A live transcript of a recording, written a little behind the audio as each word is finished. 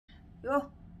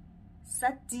Yo,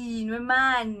 sadinwe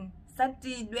man,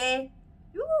 sadinwe.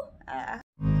 Yo.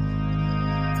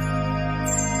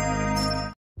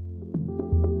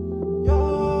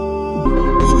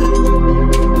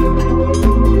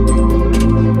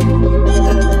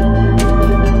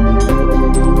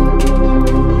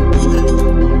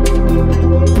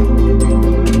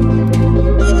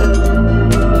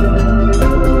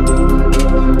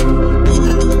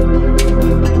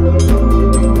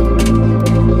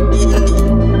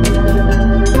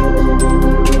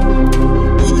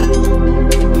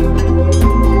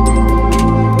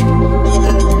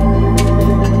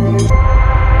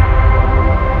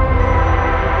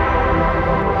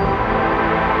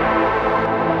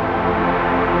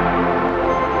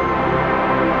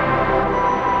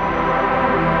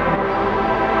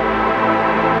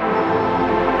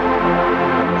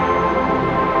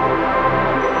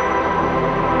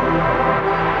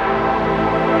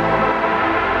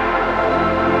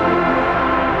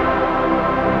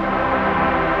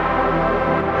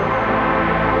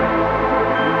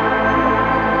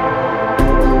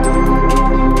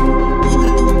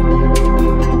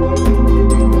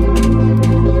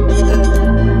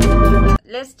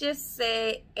 Let's just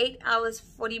say 8 hours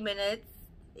 40 minutes.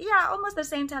 Yeah, almost the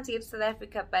same time to get to South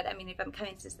Africa. But I mean, if I'm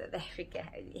coming to South Africa,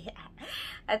 yeah,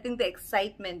 I think the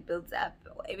excitement builds up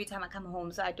every time I come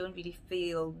home, so I don't really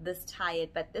feel this tired.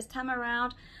 But this time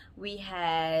around, we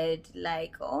had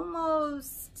like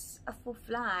almost a full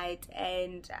flight,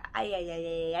 and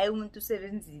I want to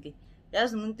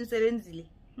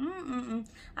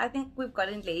I think we've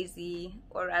gotten lazy,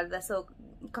 or rather so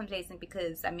complacent,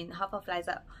 because I mean half our flights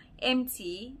are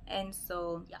empty, and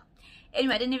so yeah.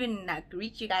 Anyway, I didn't even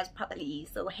greet you guys properly,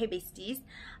 so hey besties,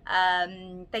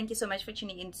 thank you so much for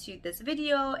tuning into this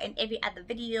video and every other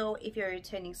video. If you're a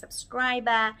returning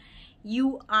subscriber,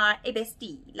 you are a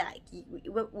bestie. Like,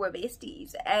 we're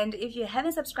besties. And if you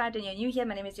haven't subscribed and you're new here,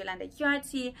 my name is Yolanda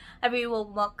Kyarti. A very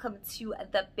warm welcome to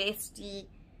the bestie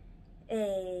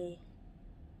party,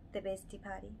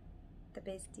 the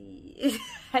bestie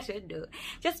I don't know,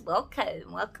 just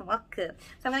welcome. So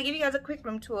I'm gonna give you guys a quick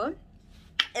room tour.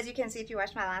 As you can see, if you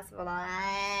watch my last vlog,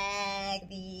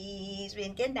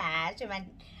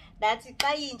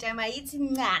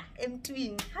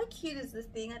 how cute is this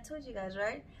thing? I told you guys,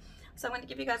 right? So I'm going to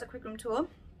give you guys a quick room tour,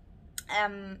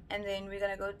 and then we're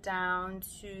going to go down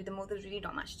to the mall. There's really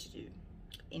not much to do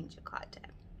in Jakarta.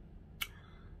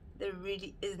 There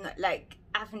really is not. Like,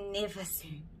 I've never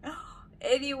seen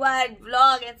anyone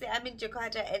vlog and say I'm in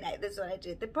Jakarta and this is what I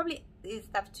did. There probably is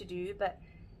stuff to do, but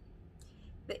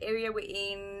the area we're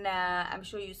in, I'm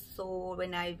sure you saw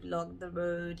when I vlogged the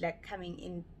road, like coming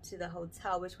into the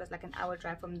hotel, which was like an hour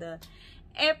drive from the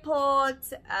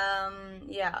airport.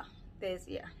 Yeah, it's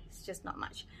just not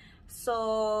much.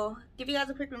 So give you guys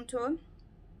a quick room tour.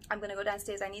 I'm gonna go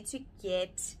downstairs. I need to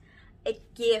get a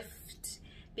gift,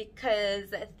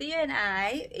 because Theo and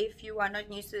I, if you are not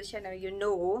new to the channel, you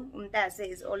know Umtase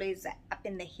is always up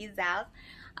in his house.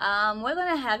 We're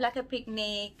gonna have like a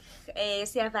picnic,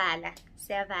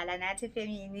 Siyavala Nati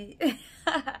Femini.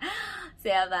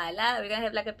 Siyavala. We're gonna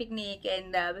have like a picnic,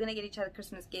 and we're gonna get each other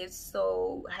Christmas gifts.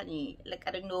 So honey, like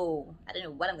I don't know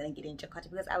what I'm gonna get in Jakarta,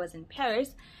 because I was in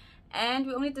Paris and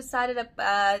we only decided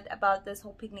about this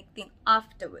whole picnic thing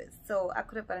afterwards. So I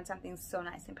could have gotten something so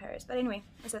nice in Paris, but anyway,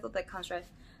 as I thought that counts, right?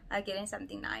 I'll get in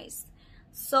something nice.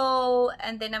 So,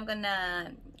 and then I'm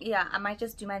gonna, yeah, I might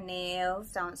just do my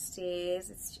nails downstairs.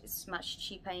 It's much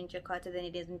cheaper in Jakarta than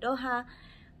it is in Doha.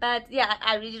 But yeah,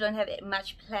 I really don't have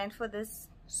much planned for this,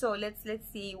 so let's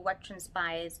see what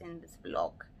transpires in this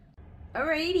vlog.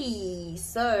 Alrighty,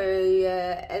 so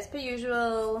as per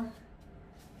usual,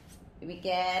 we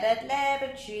get at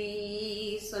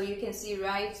lavatory, so you can see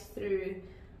right through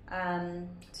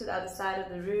to the other side of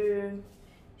the room.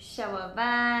 Shower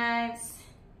vibes.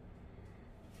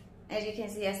 As you can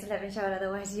see, I still haven't showered,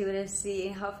 otherwise you would have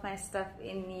seen half my stuff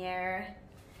in here.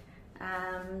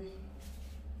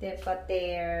 They've got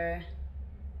their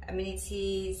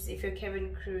amenities. If you're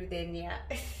cabin crew, then yeah,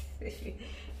 if you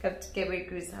come to cabin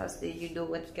crew's house, then you know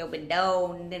what's going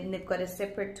down. Then they've got a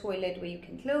separate toilet where you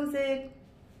can close it,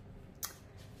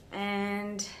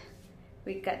 and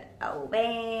we got our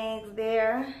bags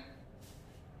there.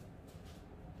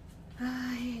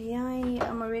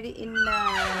 I'm already in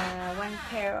one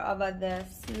pair of the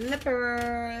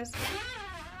slippers.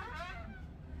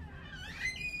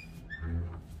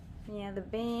 Yeah, the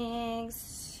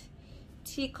bags,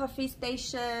 tea, coffee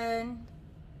station.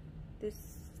 This,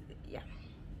 yeah.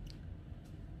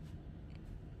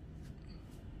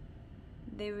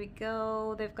 There we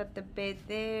go. They've got the bed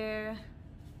there.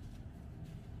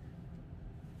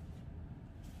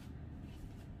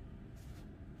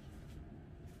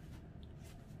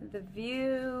 the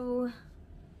view.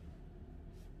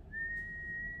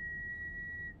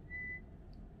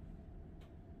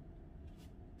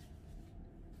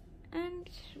 And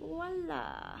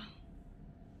voila.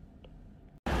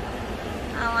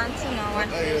 I want to know what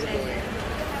fish is this.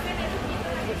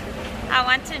 I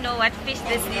want to know what fish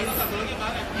this is.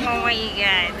 Oh my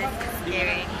god, this is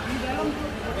scary.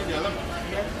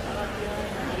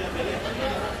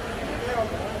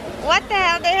 What the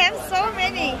hell? They have so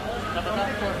many.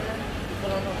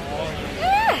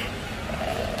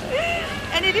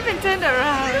 And it even turned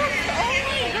around. Oh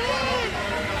my god.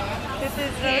 This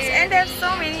is gross. And there's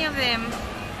so many of them.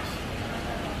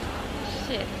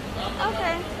 Shit.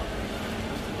 Okay.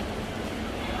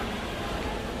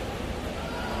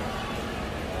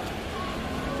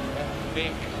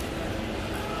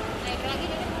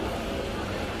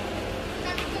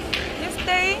 You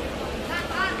stay.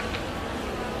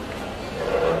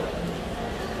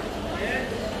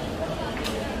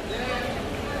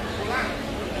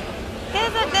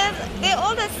 They're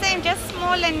all the same, just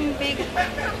small and big. This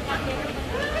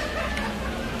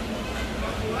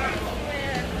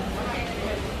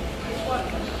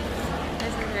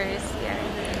is very scary.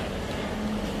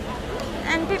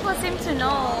 And people seem to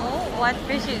know what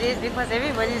fish it is because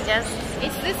everybody's just...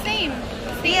 It's the same.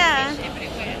 Yeah. Fish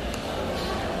everywhere.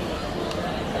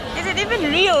 Is it even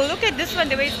real? Look at this one,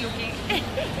 the way it's looking.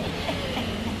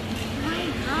 My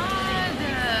god.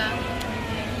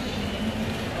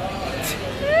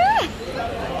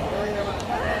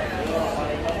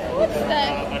 What's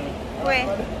that? Where?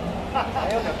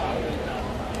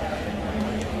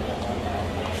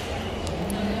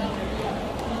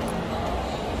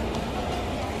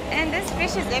 And this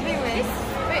fish is everywhere.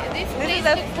 This is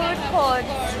a food court.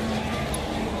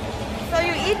 So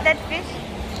you eat that fish?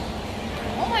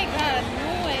 Oh my god,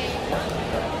 no way.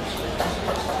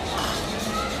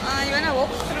 You wanna walk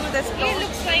through the store? It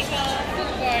looks like a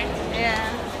food court.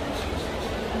 Yeah.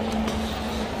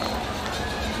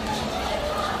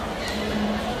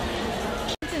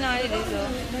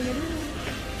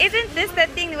 Isn't this the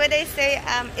thing where they say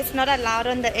it's not allowed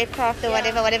on the aircraft or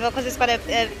whatever, because it's got a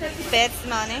bad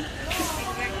smell, eh?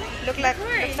 Looks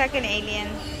like an alien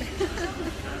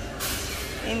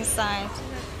inside.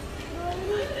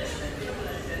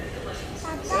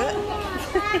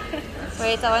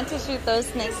 Wait, I want to shoot those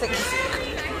snakes again.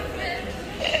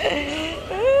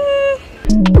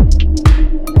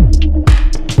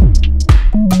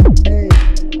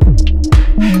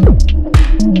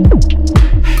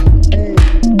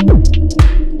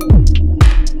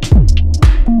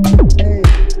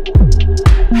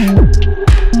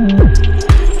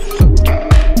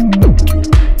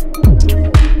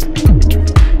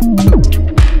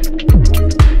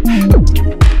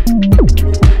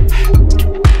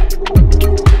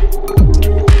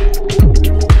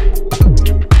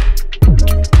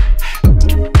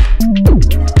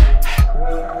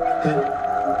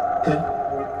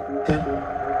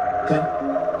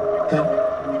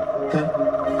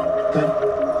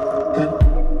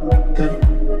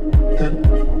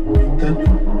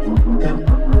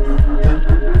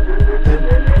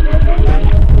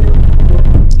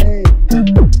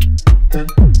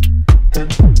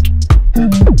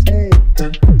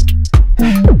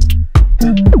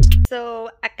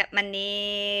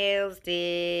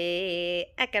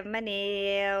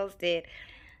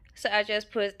 So I just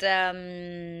put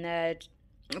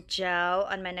gel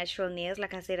on my natural nails.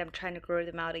 Like I said, I'm trying to grow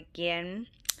them out again.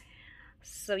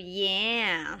 So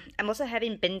yeah, I'm also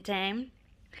having bintang.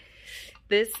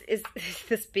 This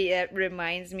beer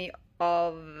reminds me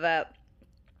of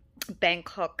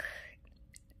Bangkok,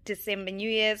 December, New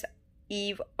Year's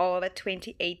Eve of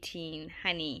 2018.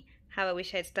 Honey, how I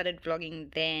wish I had started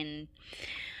vlogging then.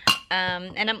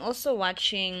 And I'm also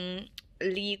watching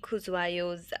Lee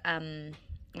Kuzwayo's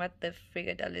what the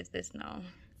frigadal is this now?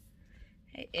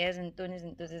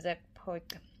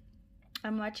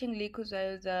 I'm watching Lee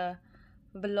Kuzwayo's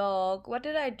vlog. What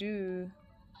did I do?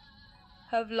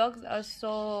 Her vlogs are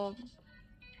so...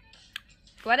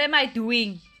 What am I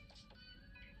doing?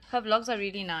 Her vlogs are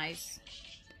really nice.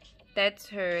 That's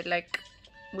her, like,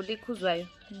 Lee Kuzwayo.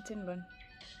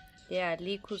 Yeah,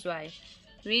 Lee Kuzwayo.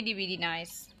 Really, really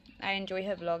nice. I enjoy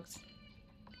her vlogs.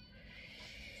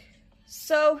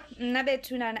 So,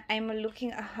 I'm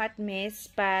looking a hot mess,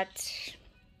 but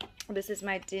this is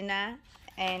my dinner,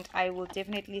 and I will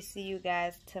definitely see you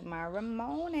guys tomorrow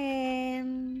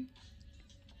morning.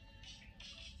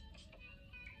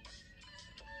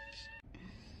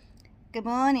 Good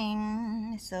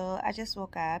morning. So I just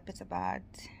woke up. It's about,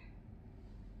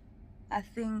 I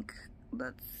think,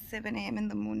 about 7 a.m. in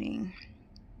the morning,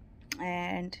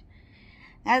 and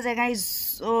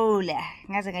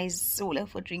Sola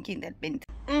for drinking that bent.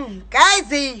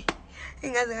 Guys,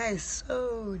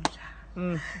 sola.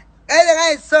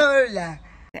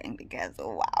 Because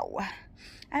wow,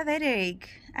 I have a headache.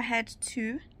 I had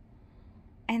 2,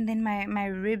 and then my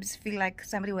ribs feel like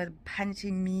somebody was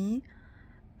punching me.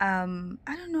 I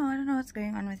don't know what's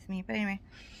going on with me, but anyway,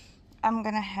 I'm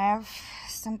gonna have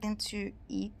something to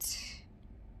eat.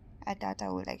 I doubt I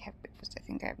will like have breakfast. I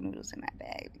think I have noodles in my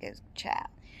bag because child.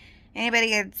 Anybody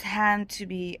get time to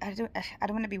be? I don't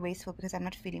want to be wasteful because I'm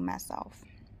not feeling myself.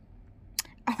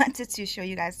 I wanted to show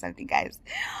you guys something, guys.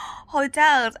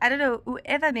 Hotels. I don't know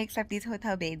whoever makes up these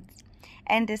hotel beds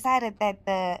and decided that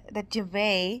the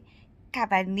duvet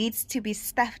cover needs to be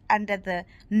stuffed under the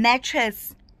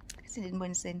mattress.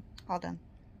 Hold on.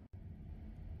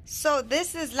 So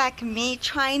this is like me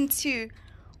trying to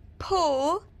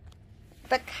pull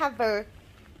the cover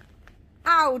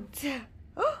out.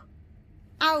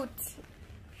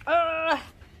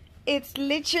 It's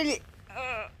literally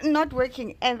not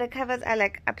working, and the covers are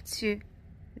like up to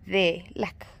there,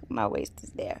 like my waist is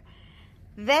there.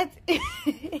 That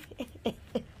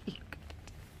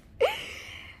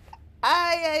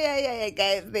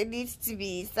guys, there needs to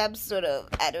be some sort of,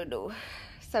 I don't know,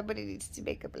 somebody needs to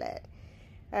make a plan.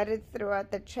 I did throw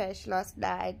out the trash last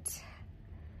night,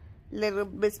 little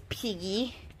Miss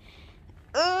Piggy.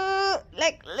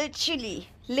 Like literally.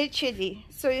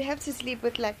 So you have to sleep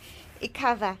with like a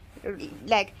cover,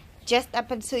 like just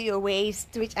up until your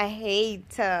waist, which I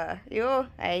hate. So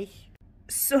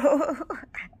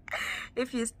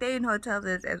if you stay in hotels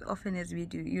as often as we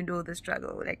do, you know the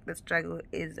struggle. Like the struggle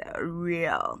is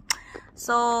real.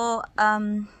 So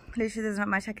literally there's not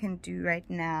much I can do right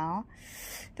now.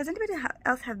 Does anybody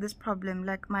else have this problem?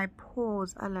 Like my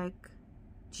paws are like,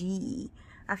 gee,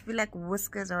 I feel like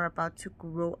whiskers are about to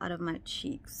grow out of my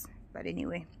cheeks. But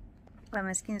anyway, well,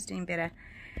 my skin is doing better.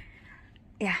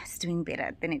 Yeah, it's doing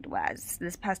better than it was.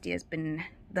 This past year has been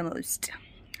the most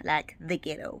like the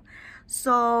ghetto.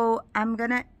 So I'm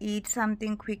gonna eat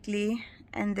something quickly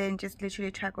and then just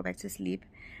literally try to go back to sleep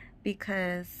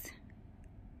because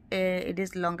it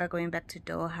is longer going back to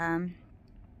Doha.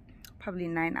 Probably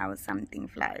 9 hours something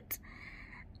flight.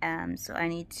 So I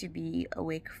need to be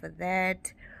awake for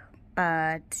that.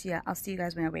 But yeah, I'll see you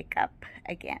guys when I wake up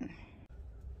again.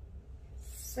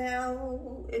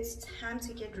 So it's time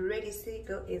to get ready. City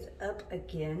girl is up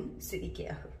again. City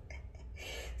girl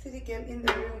in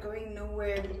the room, going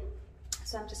nowhere.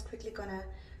 So I'm just quickly gonna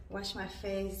wash my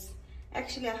face.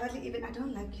 Actually, I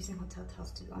don't like using hotel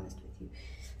towels, to be honest with you,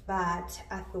 but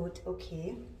I thought,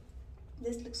 okay,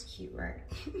 this looks cute, right?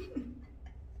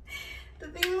 The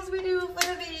things we do for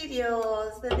the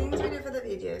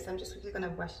videos, I'm just quickly gonna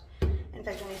wash. In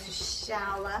fact, I need to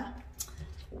shower.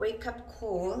 Wake up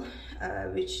call,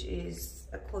 which is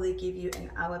a call they give you an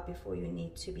hour before you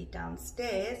need to be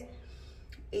downstairs,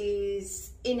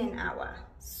 is in an hour.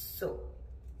 So,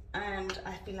 and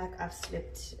I feel like I've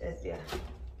slept as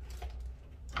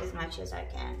much as I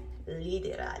can,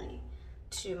 literally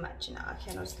too much now. I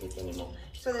cannot sleep anymore.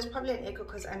 So there's probably an echo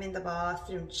because I'm in the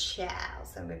bathroom, child.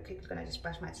 So I'm quickly gonna just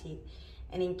brush my teeth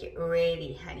and then get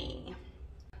ready, honey.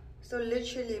 So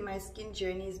literally my skin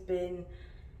journey has been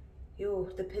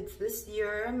the pits. This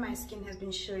year my skin has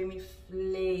been showing me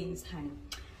flames, honey.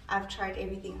 I've tried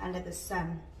everything under the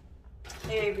sun,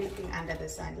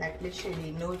 like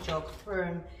literally no joke,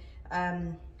 firm.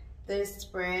 This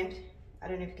brand, I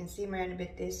don't know if you can see me around a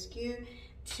bit, Rescue,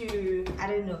 to I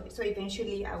don't know. So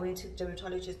eventually I went to the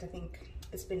dermatologist. I think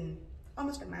it's been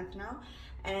almost a month now,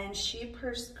 and she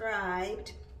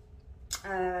prescribed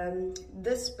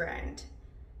this brand.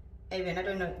 Even I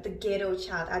don't know, the ghetto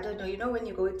child. I don't know. You know when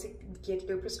you go to get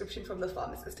your prescription from the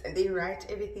pharmacist and they write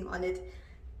everything on it.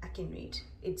 I can read.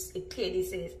 It clearly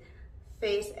says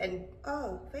face and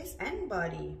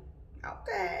body.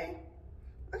 Okay.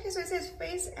 So it says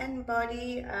face and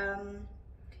body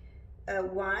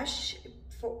wash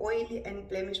for oily and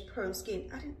blemish prone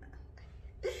skin. I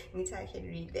can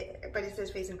read that, but it says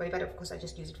face and body, but of course I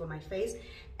just use it for my face.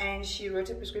 And she wrote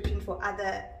a prescription for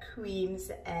other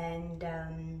creams and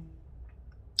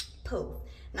pills.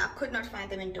 Now I could not find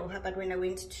them in Doha, but when I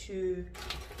went to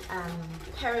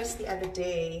Paris the other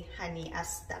day, honey, I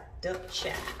stocked up,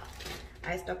 child.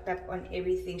 I stocked up on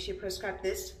everything. She prescribed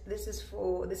this. This is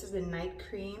the night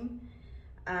cream.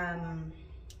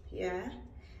 Yeah.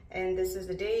 And this is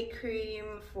the day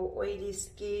cream for oily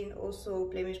skin, also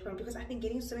blemish prone, because I've been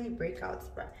getting so many breakouts,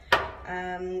 bruh.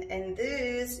 And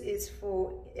this is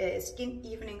for skin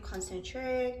evening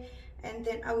concentrate. And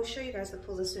then I will show you guys the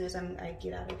pills as soon as I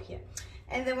get out of here.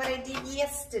 And then what I did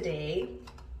yesterday,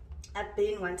 I've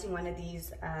been wanting one of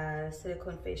these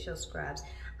silicone facial scrubs.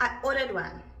 I ordered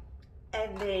one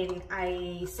and then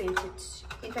I sent it.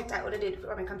 In fact, I ordered it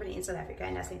from a company in South Africa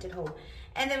and I sent it home.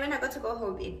 And then when I got to go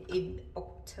home in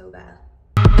October,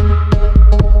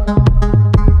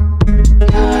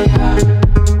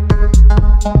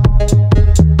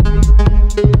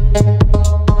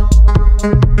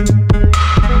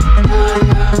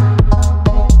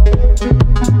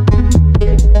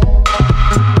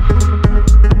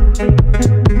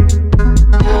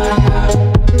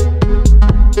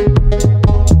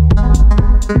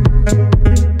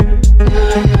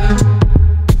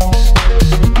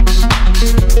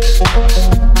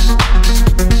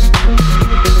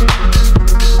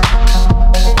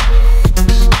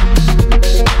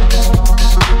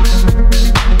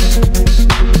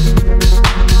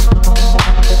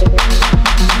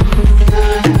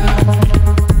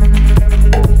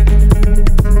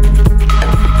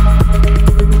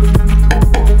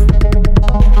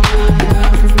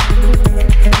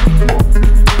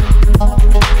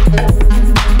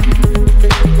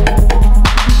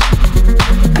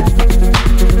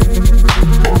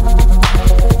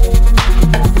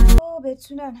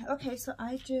 okay, so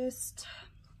I just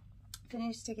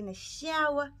finished taking a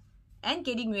shower and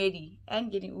getting ready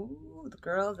ooh, the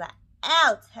girls are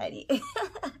out, honey.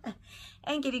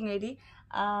 And getting ready.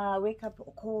 Wake up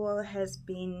call has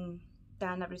been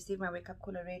done. I've received my wake up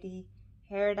call already.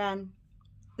 Hair done.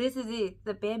 This is it,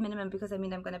 the bare minimum, because I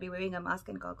mean I'm gonna be wearing a mask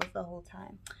and goggles the whole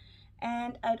time.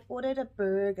 And I'd ordered a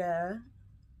burger,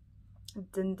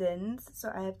 din-dins,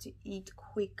 so I have to eat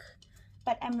quick.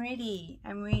 But I'm ready.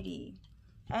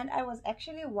 And I was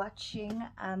actually watching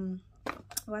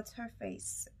what's her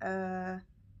face?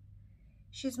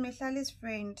 She's Mehlali's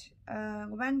friend.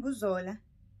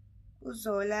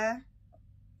 Uzola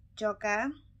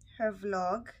Joka, her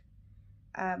vlog.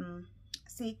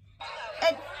 See,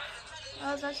 and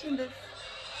I was watching this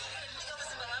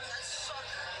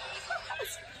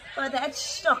for that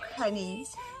shock, honey.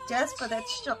 Just for that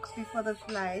shock before the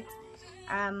flight.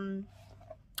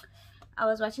 I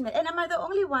was watching that, and am I the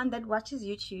only one that watches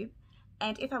YouTube?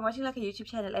 And if I'm watching like a YouTube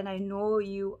channel and I know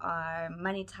you are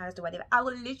monetized or whatever, I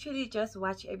will literally just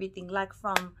watch everything, like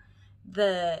from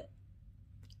the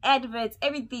adverts,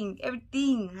 everything,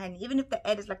 honey. Even if the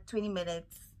ad is like 20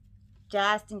 minutes,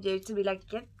 just enjoy to be like,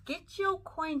 get your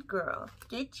coin, girl,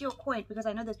 get your coin, because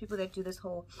I know there's people that do this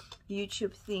whole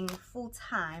YouTube thing full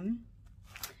time.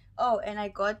 Oh, and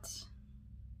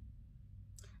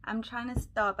I'm trying to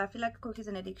stop. I feel like cookie is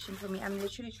an addiction for me. I'm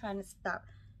literally trying to stop.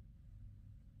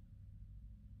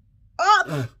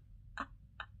 Oh!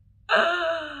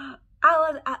 I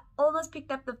almost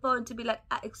picked up the phone to be like,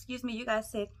 excuse me, you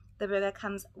guys said the burger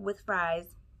comes with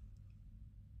fries.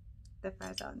 The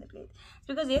fries are on the plate.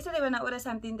 Because yesterday when I ordered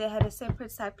something, they had a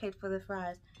separate side plate for the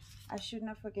fries. I should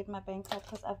not forget my bank card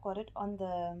because I've got it on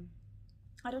the...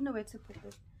 I don't know where to put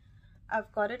this.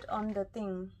 I've got it on the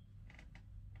thing.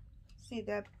 See,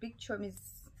 the big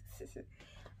chummies.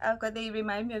 They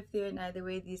remind me of Theo and I, the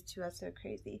way these two are so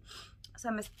crazy. So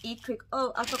I must eat quick.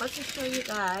 Oh, I forgot to show you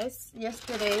guys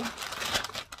yesterday.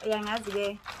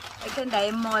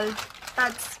 Mall,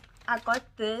 but I got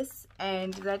this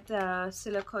and that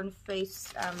silicone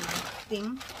face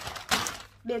thing.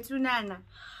 Betunana,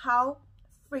 how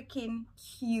freaking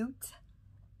cute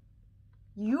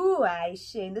you are,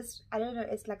 Shane. This, I don't know,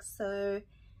 it's like so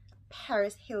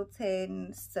Paris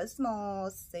Hilton, so small,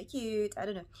 so cute. I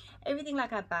don't know, everything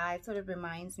like I buy sort of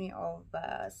reminds me of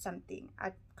something.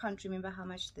 I can't remember how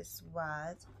much this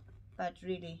was, but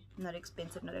really not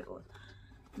expensive, not at all,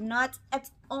 not at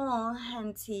all,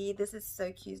 auntie. This is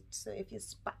so cute. So if you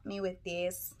spot me with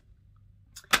this,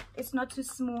 it's not too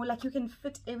small, like you can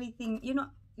fit everything. You know,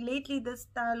 lately this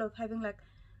style of having like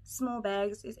small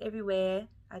bags is everywhere.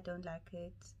 I don't like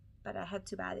it, but I had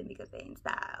to buy them because they're in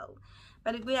style.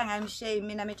 But if I'm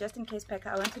shaming, I'm a just in case packer.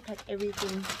 I want to pack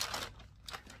everything.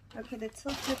 Okay, the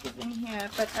tilt clip is in here,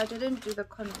 but I didn't do the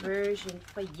conversion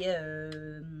for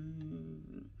you.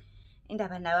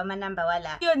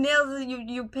 Your nails,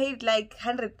 you paid like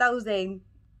 100,000.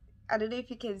 I don't know if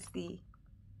you can see.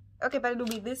 Okay, but it'll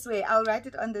be this way. I'll write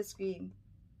it on the screen.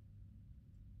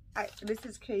 This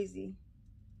is crazy.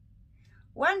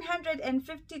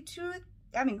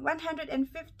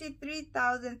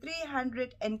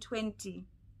 153,320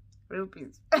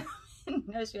 rupees.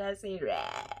 No, should I say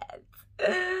rats?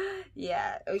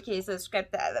 Yeah, okay, so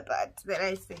scrap the other part that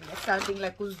I say. That's something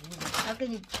like how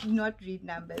can you not read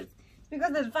numbers? It's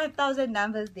because there's 5,000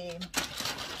 numbers there.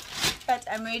 But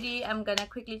I'm ready. I'm gonna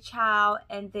quickly chow,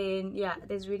 and then yeah,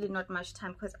 there's really not much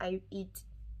time because I eat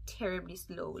terribly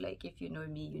slow. Like, if you know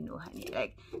me, you know, honey.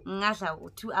 Like,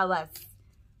 2 hours,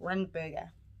 one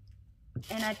burger.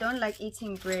 And I don't like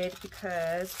eating bread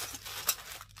because,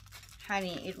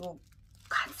 honey, it will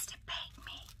constipate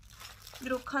me.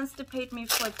 It will constipate me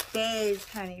for days,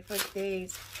 honey, for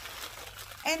days.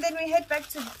 And then we head back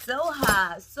to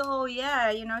Doha. So yeah,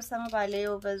 you know, some of our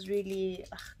layovers really,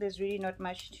 there's really not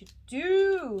much to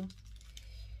do.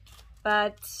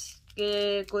 But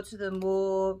go to the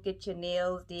mall, get your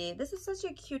nails there. This is such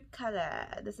a cute color.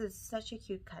 This is such a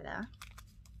cute color.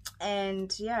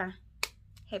 And yeah,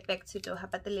 head back to Doha.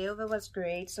 But the layover was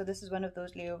great. So this is one of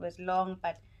those layovers, long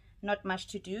but not much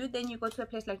to do. Then you go to a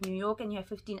place like New York and you have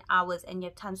 15 hours and you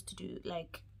have tons to do.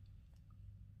 Like,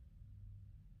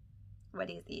 what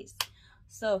is this?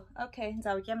 So okay,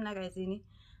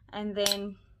 and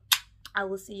then I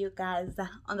will see you guys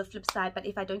on the flip side. But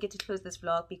if I don't get to close this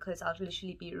vlog, because I'll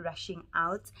literally be rushing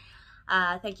out,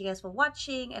 thank you guys for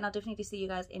watching, and I'll definitely see you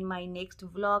guys in my next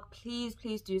vlog. Please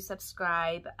do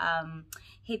subscribe,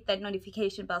 hit that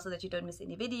notification bell so that you don't miss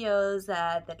any videos,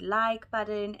 that like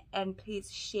button, and please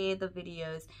share the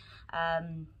videos.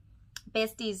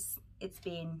 Besties, it's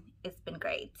been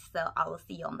great. So I will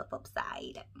see you on the flip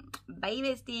side. Bye,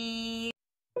 besties.